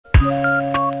Hey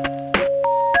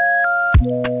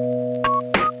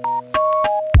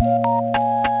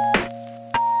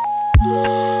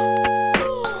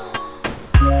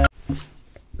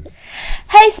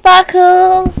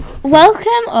Sparkles!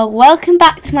 Welcome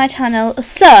back to my channel.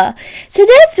 So, today's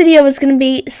video was going to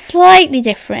be slightly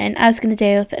different. I was going to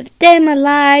do a bit of a day in my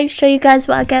life, show you guys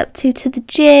what I get up to the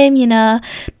gym, you know.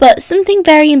 But something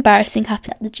very embarrassing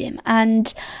happened at the gym,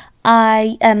 and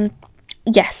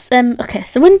okay,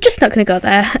 so we're just not going to go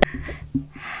there.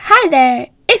 Hi there!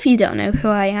 If you don't know who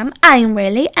I am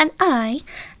Riley, and I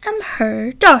am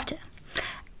her daughter.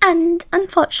 And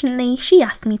unfortunately, she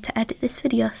asked me to edit this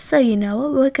video, so you know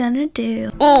what we're gonna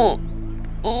do. Well,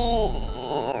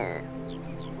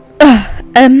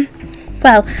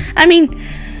 I mean,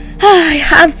 I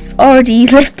have already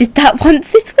lifted that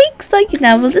once this week, so you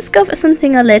know, we'll just go for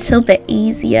something a little bit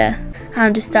easier.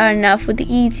 I'm just starting off with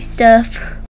the easy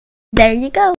stuff. There you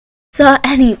go. So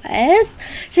anyways,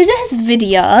 today's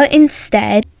video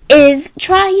instead is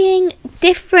trying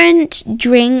different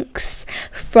drinks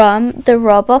from the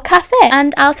Robo Cafe,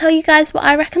 and I'll tell you guys what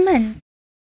I recommend.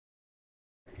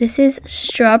 This is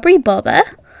strawberry boba.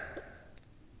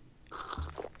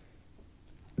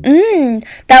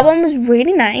 That one was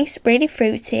really nice, really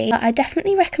fruity. I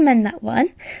definitely recommend that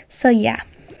one. So yeah.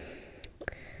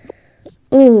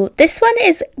 Ooh, this one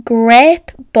is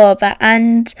grape boba,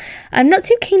 and I'm not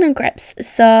too keen on grapes,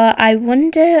 so I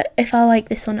wonder if I like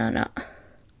this one or not.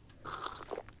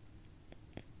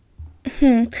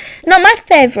 Not my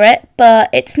favourite, but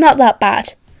it's not that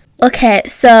bad. Okay,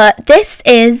 so this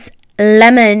is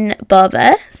lemon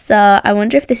boba, so I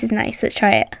wonder if this is nice. Let's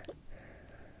try it.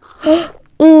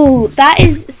 Ooh, that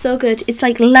is so good. It's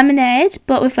like lemonade,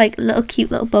 but with like little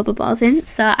cute little boba balls in,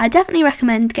 so I definitely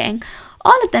recommend getting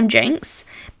all of them drinks,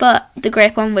 but the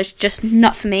grape one was just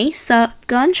not for me, so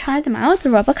go and try them out at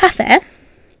the Robo Cafe.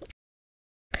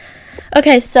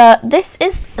 Okay, so this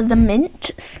is the mint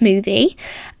smoothie,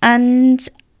 and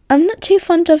I'm not too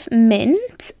fond of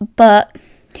mint, but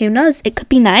who knows, it could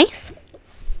be nice.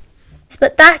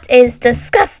 But that is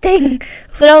disgusting.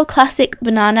 Good old classic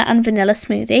banana and vanilla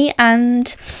smoothie,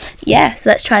 and yeah, so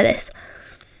let's try this.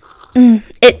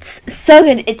 It's so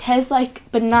good. It tastes like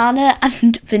banana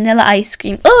and vanilla ice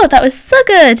cream. Oh, that was so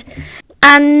good.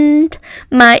 And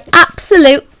my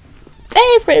absolute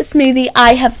favourite smoothie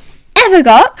I have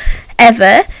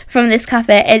ever from this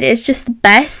cafe. It is just the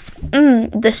best.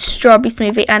 The strawberry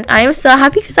smoothie, and I am so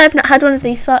happy because I've not had one of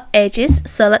these for ages,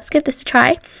 so let's give this a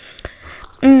try.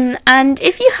 And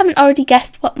if you haven't already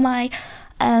guessed what my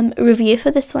review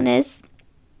for this one is,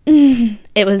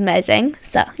 it was amazing,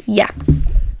 so yeah.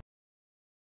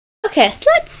 Okay, so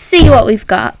let's see what we've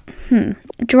got.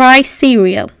 Dry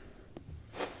cereal.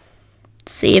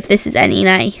 Let's see if this is any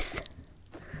nice.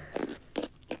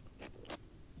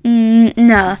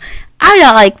 No, I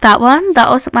don't like that one. That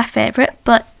wasn't my favourite,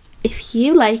 but if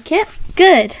you like it,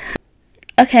 good.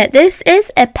 Okay, this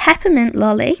is a peppermint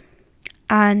lolly,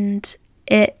 and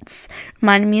it's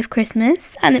reminding me of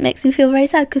Christmas, and it makes me feel very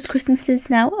sad because Christmas is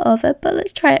now over, but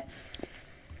let's try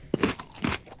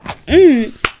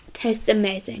it. Tastes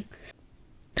amazing.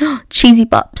 Cheesy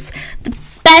Bops, the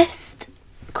best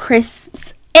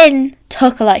crisps in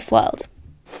Toca Life World.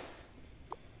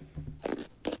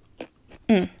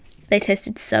 They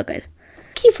tasted so good.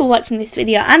 Thank you for watching this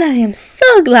video, and I am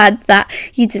so glad that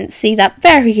you didn't see that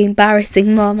very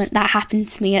embarrassing moment that happened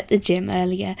to me at the gym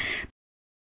earlier.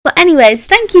 But anyways,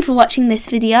 thank you for watching this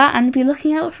video, and be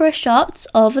looking out for a shorts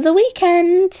over the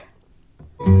weekend.